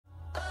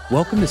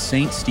Welcome to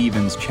St.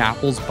 Stephen's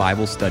Chapel's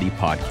Bible Study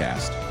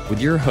Podcast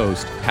with your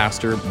host,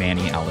 Pastor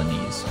Manny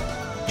Alaniz.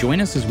 Join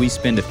us as we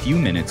spend a few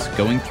minutes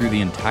going through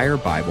the entire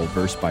Bible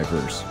verse by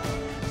verse.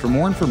 For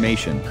more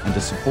information and to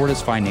support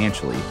us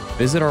financially,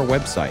 visit our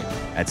website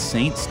at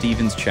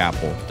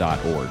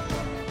ststephenschapel.org.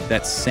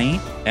 That's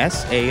Saint,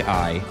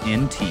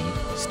 S-A-I-N-T,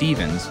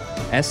 Stevens,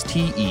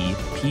 S-T-E-P-H-E-N-S,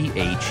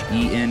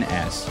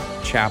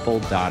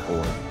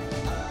 chapel.org.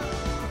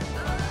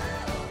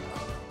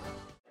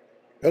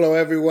 Hello,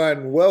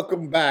 everyone.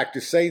 Welcome back to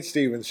St.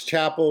 Stephen's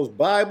Chapel's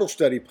Bible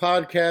Study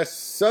Podcast.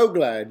 So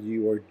glad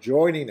you are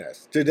joining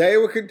us. Today,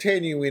 we're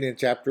continuing in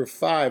chapter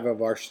 5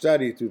 of our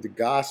study through the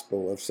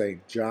Gospel of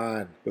St.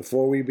 John.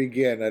 Before we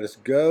begin, let us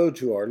go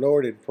to our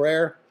Lord in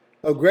prayer.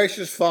 O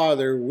gracious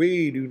Father,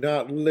 we do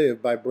not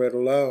live by bread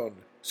alone.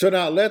 So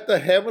now let the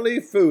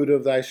heavenly food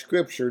of thy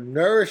scripture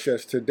nourish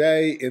us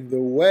today in the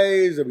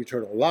ways of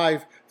eternal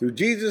life through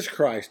Jesus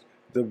Christ,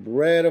 the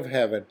bread of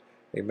heaven.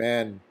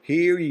 Amen.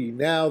 Hear ye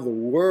now the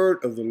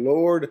word of the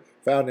Lord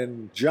found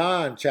in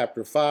John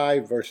chapter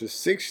 5, verses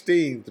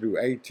 16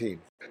 through 18.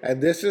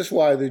 And this is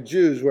why the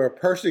Jews were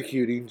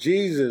persecuting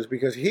Jesus,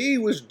 because he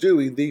was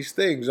doing these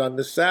things on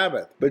the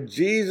Sabbath. But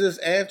Jesus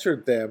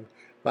answered them,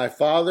 My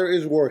Father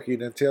is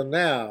working until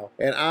now,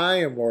 and I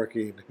am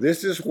working.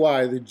 This is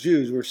why the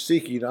Jews were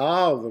seeking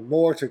all the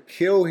more to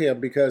kill him,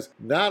 because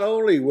not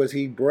only was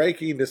he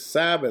breaking the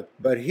Sabbath,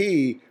 but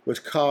he was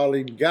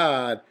calling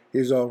God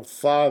his own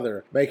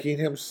Father, making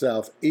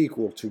himself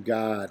equal to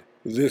God.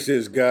 This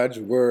is God's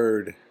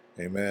word.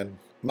 Amen.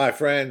 My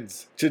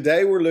friends,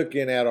 today we're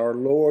looking at our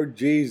Lord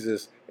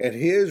Jesus and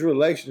his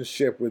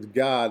relationship with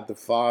God the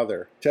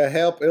Father. To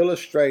help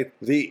illustrate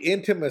the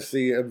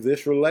intimacy of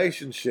this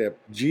relationship,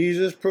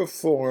 Jesus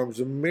performs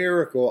a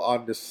miracle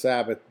on the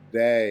Sabbath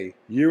day.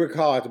 You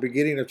recall at the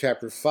beginning of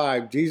chapter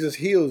 5, Jesus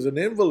heals an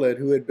invalid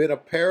who had been a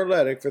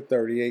paralytic for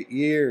 38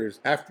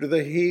 years. After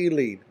the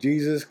healing,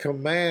 Jesus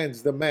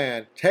commands the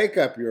man, Take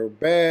up your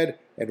bed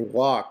and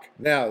walk.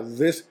 Now,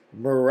 this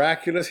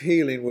miraculous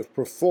healing was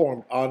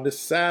performed on the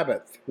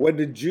Sabbath. When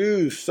the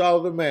Jews saw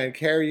the man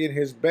carrying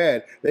his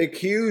bed, they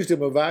accused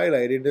him of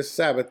violating the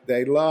Sabbath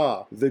day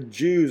law. The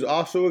Jews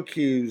also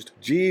accused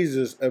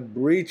Jesus of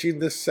breaching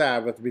the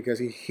Sabbath because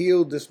he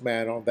healed this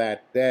man on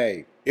that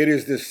day. It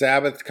is the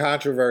Sabbath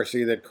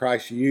controversy that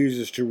Christ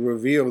uses to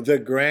reveal the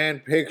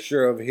grand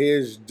picture of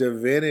his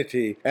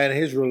divinity and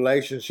his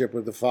relationship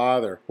with the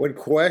Father. When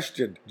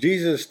questioned,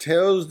 Jesus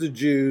tells the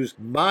Jews,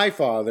 My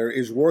Father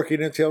is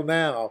working until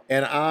now,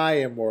 and I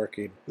am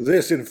working.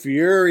 This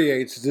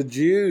infuriates the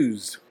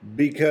Jews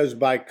because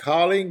by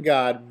calling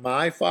God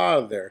my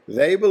Father,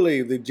 they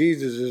believe that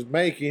Jesus is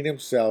making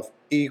himself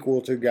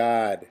equal to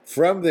God.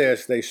 From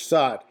this, they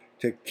sought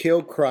to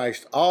kill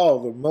Christ all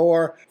the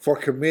more for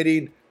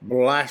committing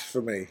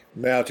blasphemy.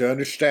 Now, to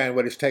understand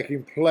what is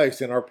taking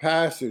place in our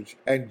passage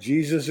and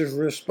Jesus'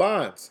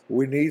 response,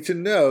 we need to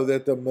know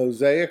that the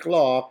Mosaic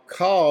law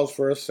calls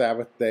for a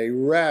Sabbath day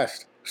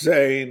rest,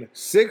 saying,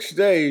 6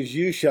 days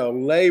you shall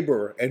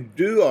labor and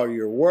do all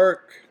your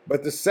work,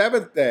 but the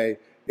seventh day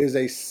is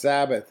a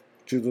Sabbath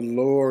to the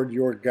Lord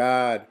your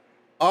God.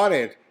 On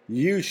it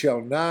you shall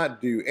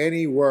not do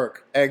any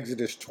work.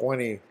 Exodus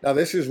 20. Now,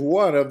 this is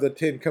one of the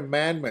 10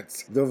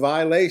 commandments, the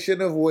violation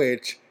of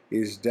which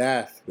is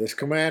death. This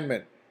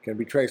commandment can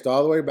be traced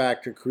all the way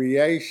back to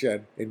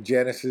creation in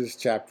Genesis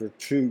chapter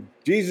 2.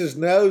 Jesus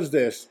knows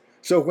this,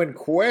 so when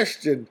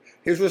questioned,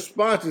 his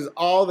response is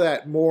all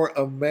that more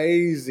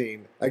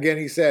amazing. Again,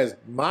 he says,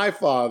 My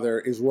Father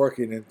is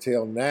working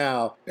until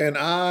now, and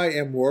I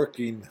am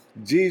working.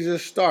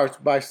 Jesus starts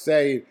by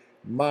saying,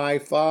 My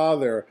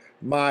Father.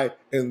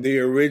 In the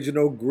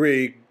original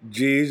Greek,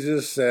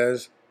 Jesus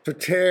says,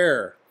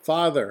 Pater,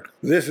 Father.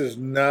 This is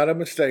not a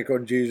mistake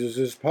on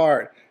Jesus'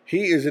 part.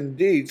 He is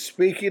indeed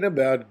speaking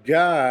about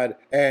God,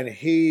 and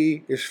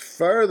he is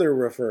further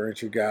referring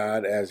to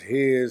God as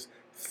his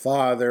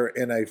Father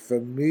in a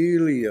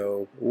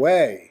familial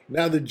way.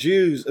 Now, the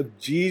Jews of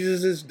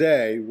Jesus'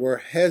 day were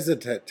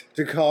hesitant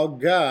to call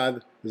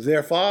God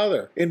their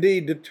Father.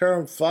 Indeed, the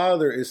term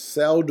Father is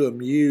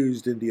seldom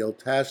used in the Old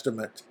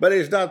Testament, but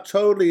it's not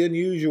totally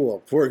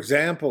unusual. For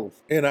example,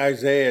 in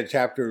Isaiah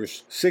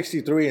chapters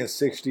 63 and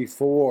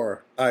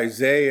 64,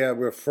 Isaiah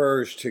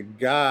refers to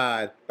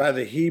God by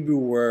the Hebrew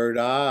word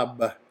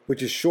Ab,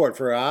 which is short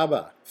for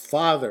Abba,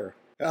 Father.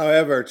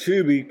 However,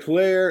 to be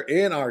clear,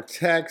 in our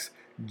text,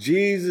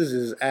 Jesus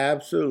is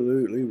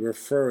absolutely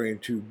referring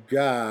to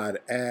God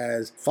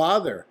as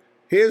Father,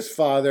 his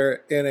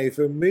Father in a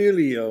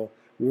familial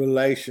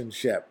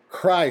relationship.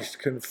 Christ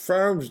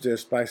confirms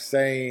this by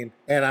saying,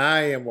 and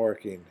I am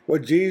working.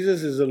 What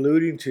Jesus is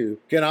alluding to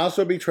can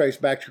also be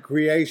traced back to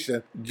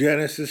creation,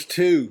 Genesis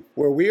 2,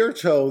 where we are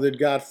told that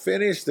God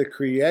finished the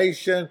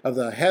creation of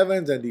the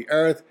heavens and the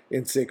earth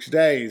in 6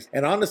 days.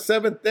 And on the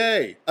seventh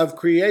day of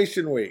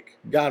creation week,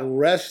 God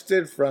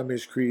rested from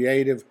his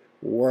creative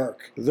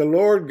work. The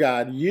Lord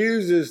God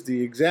uses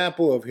the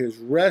example of his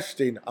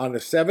resting on the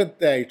seventh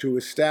day to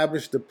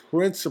establish the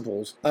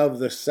principles of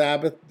the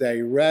Sabbath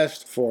day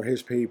rest for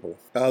his people.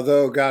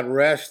 Although God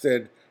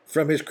rested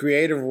from his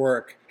creative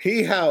work.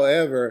 He,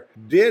 however,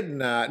 did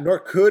not nor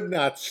could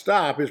not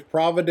stop his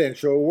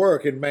providential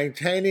work in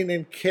maintaining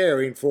and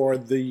caring for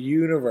the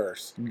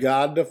universe.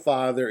 God the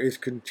Father is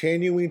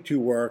continuing to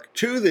work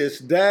to this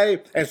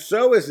day, and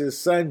so is his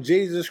Son,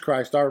 Jesus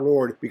Christ our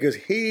Lord, because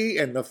he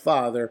and the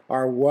Father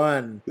are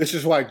one. This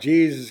is why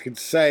Jesus can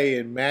say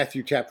in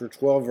Matthew chapter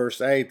 12, verse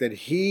 8, that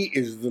he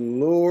is the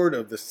Lord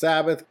of the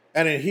Sabbath.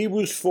 And in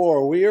Hebrews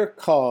 4, we are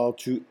called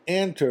to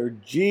enter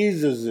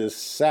Jesus'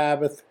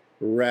 Sabbath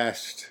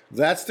rest.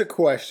 That's the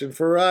question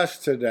for us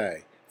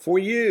today. For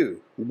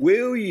you,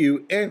 will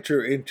you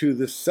enter into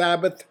the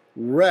Sabbath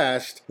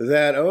rest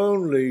that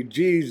only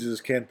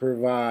Jesus can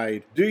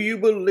provide? Do you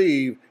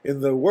believe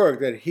in the work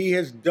that he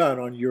has done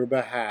on your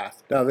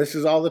behalf? Now, this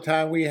is all the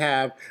time we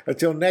have.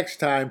 Until next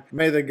time,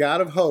 may the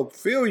God of hope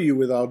fill you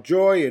with all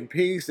joy and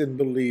peace in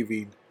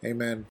believing.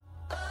 Amen.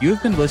 You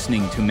have been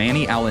listening to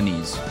Manny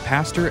Alaniz,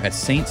 pastor at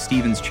St.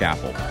 Stephen's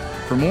Chapel.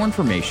 For more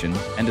information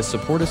and to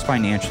support us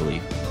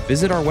financially,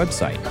 visit our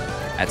website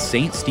at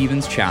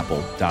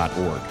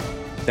ststephenschapel.org.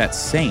 That's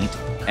Saint,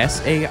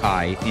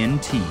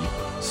 S-A-I-N-T,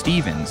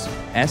 Stevens,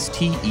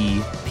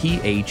 S-T-E-P-H-E-N-S,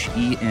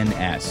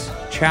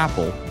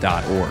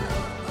 chapel.org.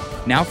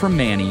 Now from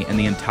Manny and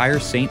the entire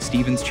St.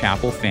 Stephen's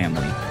Chapel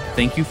family,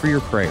 thank you for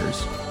your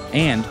prayers.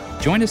 And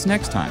join us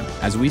next time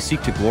as we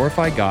seek to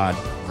glorify God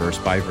verse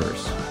by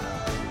verse.